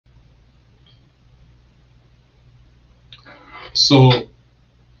So,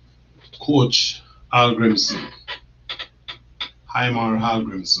 Coach Hallgrimsson, Heimar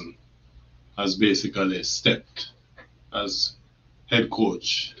Hallgrimsson, has basically stepped as head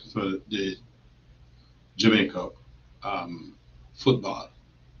coach for the Jamaica um, football.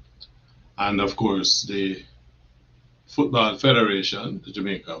 And of course, the Football Federation, the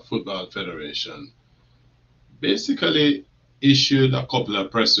Jamaica Football Federation, basically issued a couple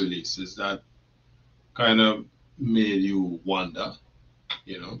of press releases that kind of made you wonder,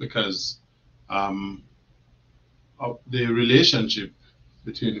 because um, of the relationship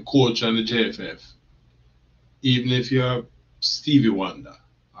between the coach and the JFF, even if you're Stevie Wonder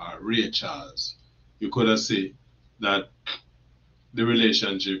or Ray Charles, you could have said that the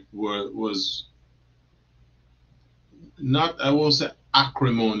relationship was not, I won't say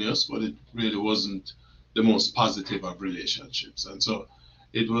acrimonious, but it really wasn't the most positive of relationships. And so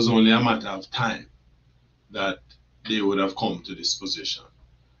it was only a matter of time that they would have come to this position.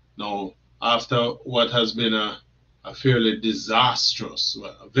 Now, after what has been a fairly disastrous,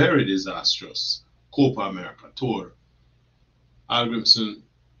 well, a very disastrous Copa America tour, Hallgrimisson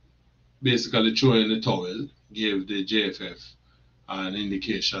basically threw in the towel, gave the JFF an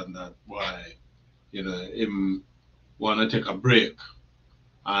indication that why, him want to take a break,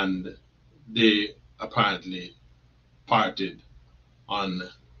 and they apparently parted on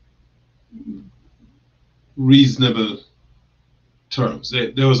reasonable terms.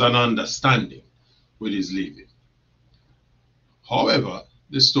 There was an understanding with his leaving. However,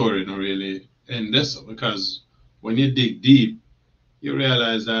 the story don't really end this because when you dig deep, you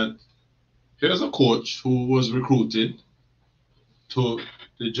realize that here's a coach who was recruited to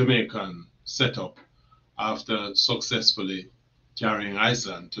the Jamaican setup after successfully carrying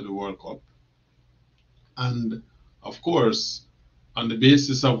Iceland to the World Cup. And of course, on the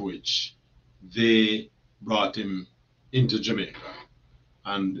basis of which they brought him into Jamaica.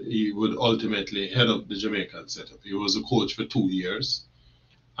 And he would ultimately head up the Jamaican setup. He was a coach for 2 years.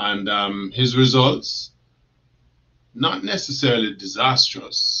 And his results, not necessarily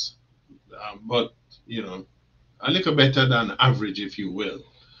disastrous, but, a little better than average, if you will.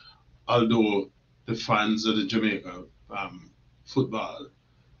 Although the fans of the Jamaica football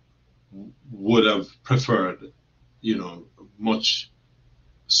would have preferred, much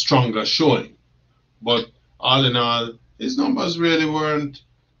stronger showing. But all in all, his numbers really weren't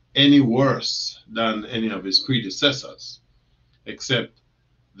any worse than any of his predecessors, except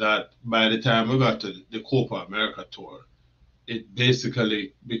that by the time we got to the Copa America tour, it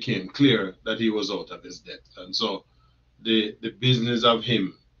basically became clear that he was out of his depth. And so the business of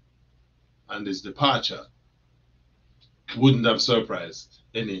him and his departure wouldn't have surprised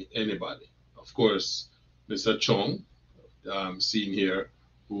anybody. Of course, Mr. Chong, seen here,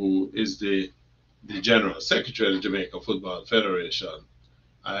 who is the General Secretary of the Jamaica Football Federation,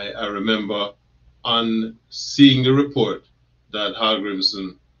 I remember on seeing the report that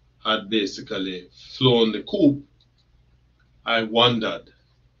Hallgrimisson had basically flown the coop, I wondered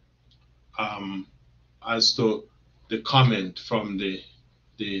as to the comment from the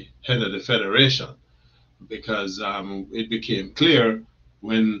head of the federation, because it became clear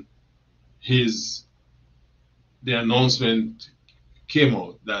when the announcement came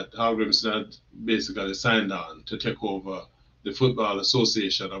out that Hallgrimisson had basically signed on to take over the Football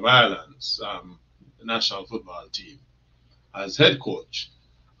Association of Ireland's national football team as head coach.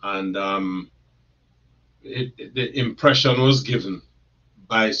 And the impression was given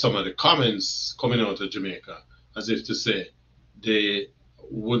by some of the comments coming out of Jamaica as if to say they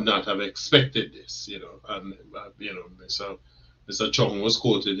would not have expected this, and Mr. Chong was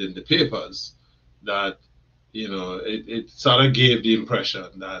quoted in the papers that it sort of gave the impression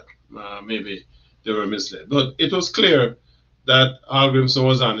that maybe they were misled. But it was clear that Hallgrimsson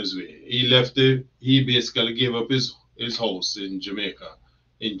was on his way. He basically gave up his house in Jamaica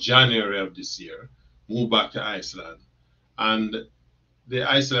in January of this year, moved back to Iceland, and the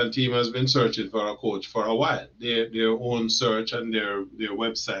Iceland team has been searching for a coach for a while. Their own search and their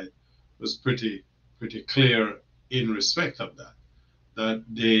website was pretty clear in respect of that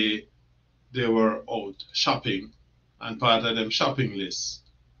they were out shopping, and part of them shopping list,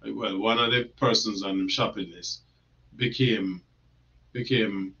 well, one of the persons on the shopping list became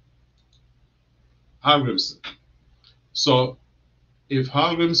Hallgrimsson. So if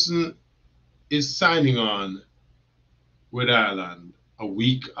Hallgrimsson is signing on with Ireland a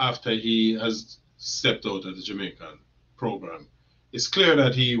week after he has stepped out of the Jamaican program, it's clear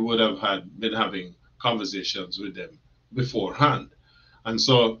that he would have been having conversations with them beforehand. And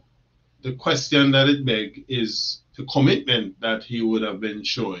so the question that it begs is the commitment that he would have been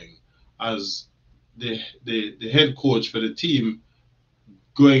showing as the head coach for the team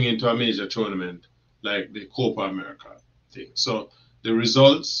going into a major tournament like the Copa America thing. So the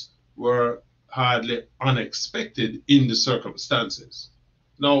results were hardly unexpected in the circumstances.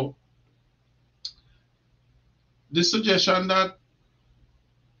 Now, the suggestion that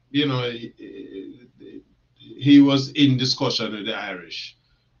you know he was in discussion with the Irish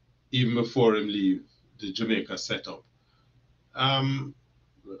even before him leave the Jamaica setup, and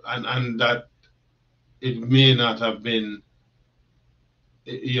that it may not have been,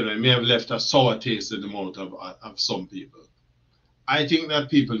 it may have left a sour taste in the mouth of some people. I think that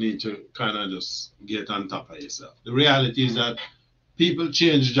people need to kind of just get on top of yourself. The reality is that people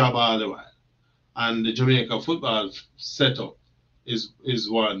change job all the while, and the Jamaica football setup is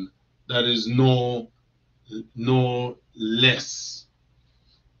one that is no less,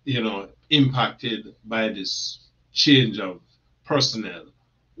 impacted by this change of personnel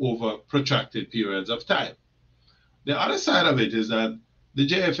over protracted periods of time. The other side of it is that the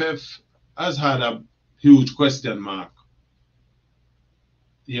JFF has had a huge question mark,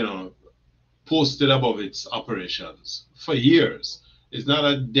 you know, posted above its operations for years. It's not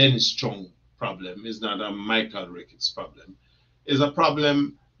a Dennis Strong problem. It's not a Michael Ricketts problem. It's a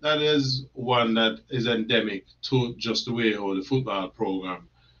problem that is one that is endemic to just the way how the football program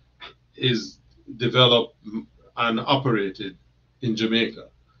is developed and operated in Jamaica.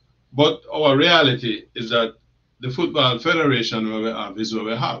 But our reality is that the football federation where we have is where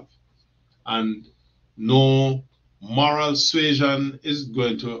we have. And no moral suasion is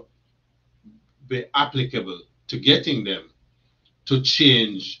going to be applicable to getting them to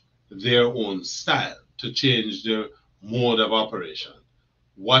change their own style, to change their mode of operation.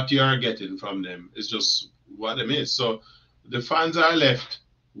 What you are getting from them is just what it is. So the fans are left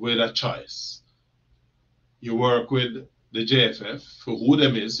with a choice. You work with the JFF for who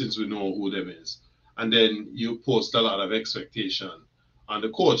them is, since we know who them is, and then you post a lot of expectation on the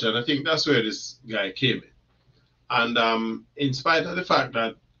coach. And I think that's where this guy came in. And in spite of the fact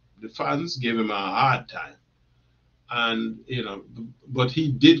that the fans gave him a hard time, and but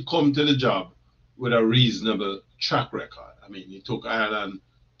he did come to the job with a reasonable track record. I mean, he took Ireland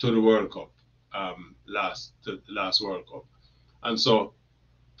to the World Cup, the last World Cup, and so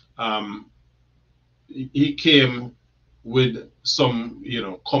he came with some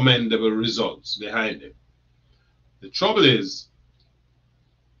commendable results behind him. The trouble is,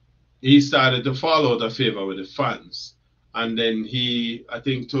 he started to fall out of favor with the fans. And then I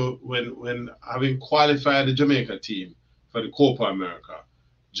think when having qualified the Jamaica team for the Copa America,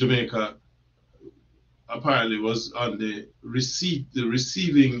 Jamaica apparently was on the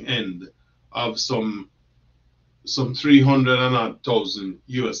receiving end of some 300,000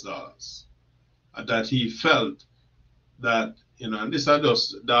 US dollars. That he felt that, and this is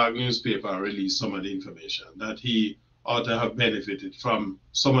just Dog newspaper released some of the information, that he ought to have benefited from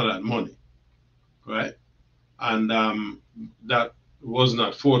some of that money, right? And that was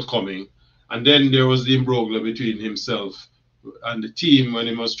not forthcoming. And then there was the imbroglio between himself and the team when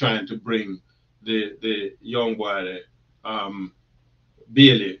he was trying to bring the young boy,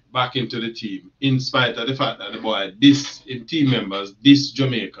 Bailey, back into the team, in spite of the fact that the boy, team members, this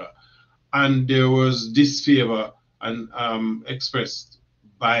Jamaica, and there was disfavor and expressed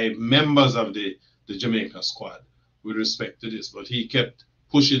by members of the Jamaica squad with respect to this. But he kept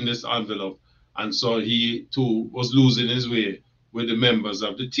pushing this envelope, and so he too was losing his way with the members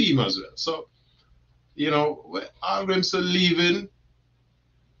of the team as well. So, Hallgrimsson leaving,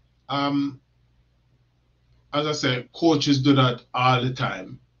 as I said, coaches do that all the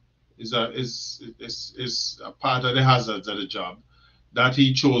time. Is a part of the hazards of the job. That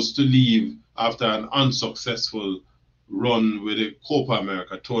he chose to leave after an unsuccessful run with the Copa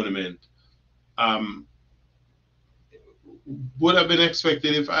America tournament would have been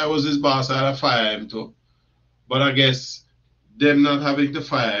expected. If I was his boss, I'd have fired him too. But I guess them not having to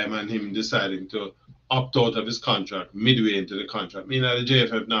fire him and him deciding to opt out of his contract midway into the contract, meaning that the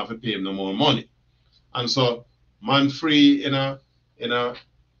JFF now have to pay him no more money. And so, man free in a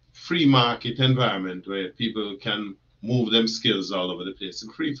free market environment where people can move them skills all over the place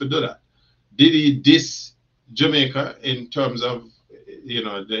and free to do that. Did he diss Jamaica in terms of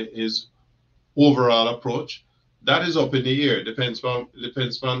his overall approach? That is up in the air. Depends on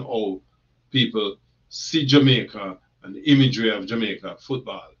how people see Jamaica and the imagery of Jamaica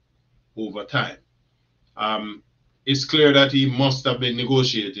football over time. It's clear that he must have been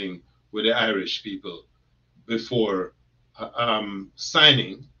negotiating with the Irish people before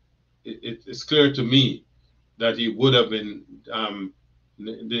signing. It's clear to me that he would have been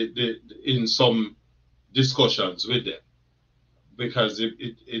in some discussions with them. because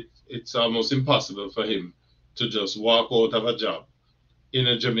it's almost impossible for him to just walk out of a job in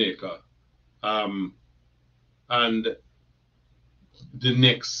a Jamaica, um, and the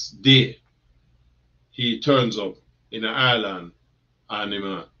next day he turns up in Ireland and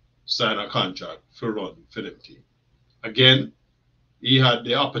him sign a contract for run for them team. Again, he had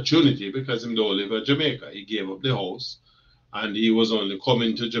the opportunity because him don't live in Jamaica. He gave up the house and he was only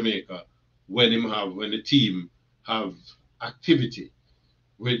coming to Jamaica when the team have activity,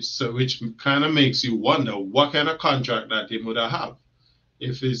 which kind of makes you wonder what kind of contract that he would have.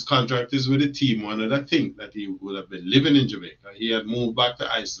 If his contract is with the team, one would think that he would have been living in Jamaica. He had moved back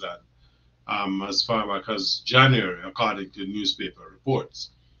to Iceland as far back as January, according to newspaper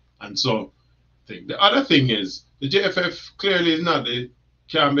reports. And so, the other thing is the JFF clearly is not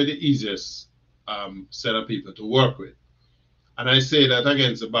can be the easiest set of people to work with. And I say that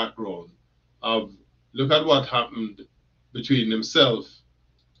against the background of look at what happened between himself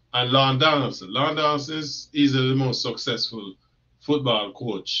and Lon Donaldson. Lon Donaldson is easily the most successful football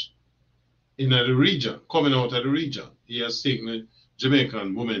coach in the region, coming out of the region. He has taken the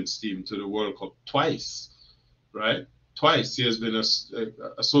Jamaican women's team to the World Cup twice, right? Twice he has been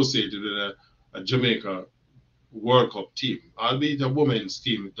associated with a Jamaica World Cup team, albeit a women's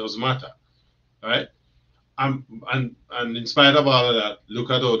team, it doesn't matter, right? And in spite of all of that,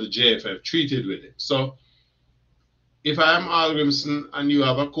 look at how the JFF treated with it. So if I am Hallgrimisson and you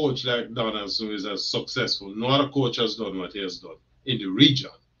have a coach like Donaldson who is as successful, no other coach has done what he has done in the region.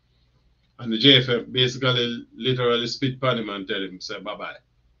 And the JFF basically literally spit upon him and tell him, say bye-bye.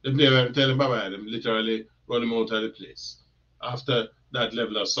 The player tell him bye-bye, them literally run him out of the place. After that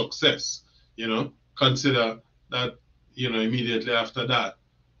level of success, consider that, immediately after that,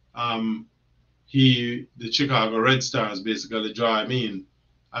 the Chicago Red Stars basically draw him in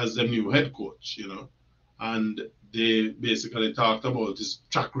as the new head coach, and they basically talked about his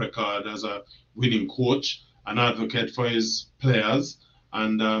track record as a winning coach, an advocate for his players,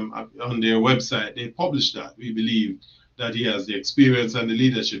 and on their website they published that. We believe that he has the experience and the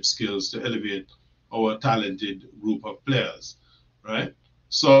leadership skills to elevate our talented group of players, right?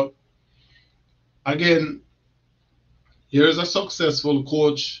 So again, here's a successful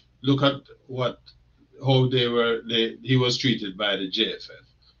coach. Look at how he was treated by the JFF.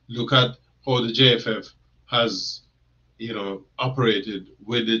 Look at how the JFF has, operated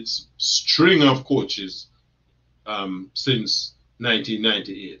with its string of coaches since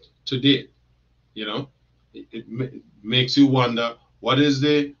 1998 to date. It makes you wonder what is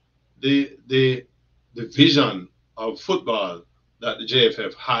the vision of football that the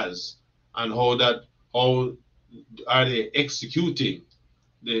JFF has, and how are they executing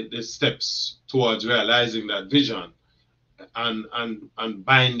the steps towards realizing that vision and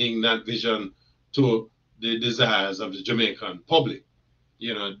binding that vision to the desires of the Jamaican public.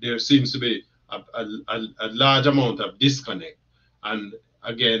 There seems to be a large amount of disconnect, and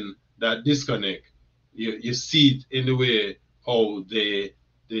again, that disconnect you see it in the way how the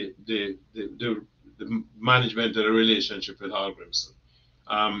management of the relationship with Hallgrimisson.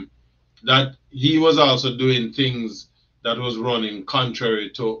 That he was also doing things that was running contrary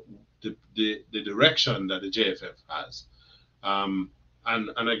to the direction that the JFF has. And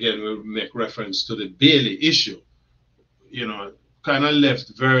again, we make reference to the Bailey issue, kind of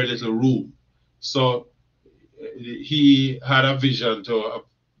left very little room. So he had a vision to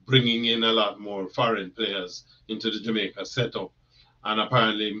bringing in a lot more foreign players into the Jamaica setup, and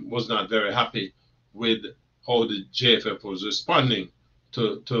apparently was not very happy with how the JFF was responding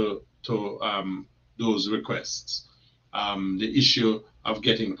to those requests. The issue of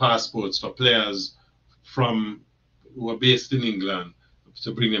getting passports for players who are based in England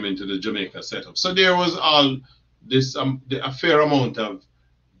to bring them into the Jamaica setup. So there was all this a fair amount of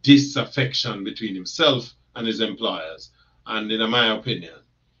disaffection between himself and his employers. And in my opinion,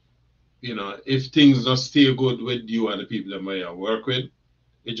 if things don't stay good with you and the people that you work with,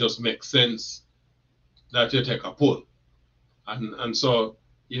 it just makes sense that you take a pull. And so,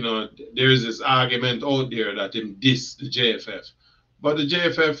 there is this argument out there that him diss the JFF. But the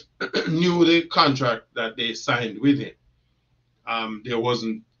JFF knew the contract that they signed with him. There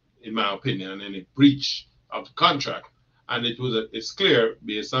wasn't, in my opinion, any breach of the contract. And it's clear,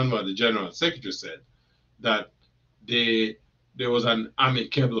 based on what the General Secretary said, that there was an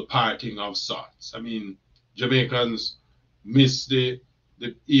amicable parting of sorts. I mean, Jamaicans miss the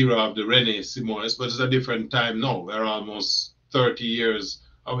era of the Rene Simoes, but it's a different time now. We're almost 30 years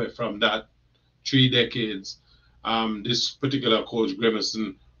away from that, 3 decades. This particular Coach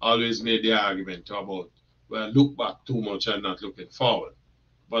Hallgrimsson always made the argument about, look back too much and not looking forward.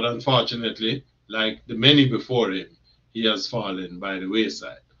 But unfortunately, like the many before him, he has fallen by the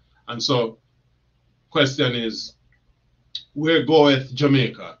wayside. And so, question is, where goeth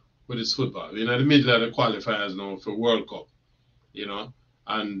Jamaica with its football? We're in the middle of the qualifiers now for World Cup, you know,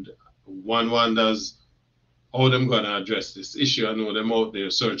 and one wonders how them gonna address this issue. I know them out there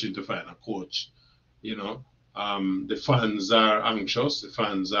searching to find a coach, you know. The fans are anxious, the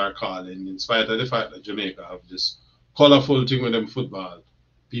fans are calling, in spite of the fact that Jamaica have this colorful thing with them football,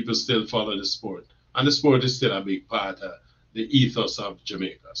 people still follow the sport. And the sport is still a big part of the ethos of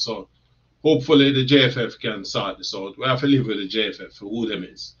Jamaica. So hopefully the JFF can sort this out. We have to live with the JFF for who them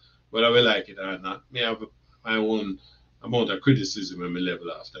is, whether we like it or not. May have my own amount of criticism and my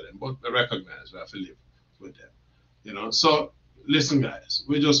level after them, but I recognize we have to live with them. You know. So listen, guys,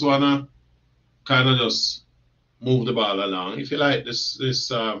 we just wanna kind of just move the ball along. If you like this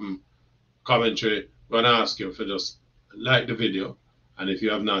commentary, we're gonna ask you for just like the video, and if you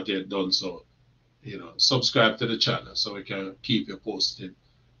have not yet done so, subscribe to the channel so we can keep you posted.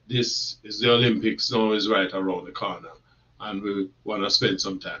 This is the Olympics now is right around the corner, and we want to spend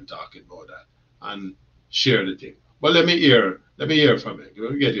some time talking about that and share the thing. But let me hear from you.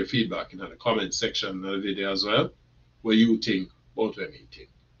 We'll get your feedback in the comment section of the video as well, what you think about what we think.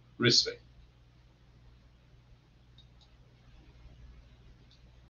 Respect.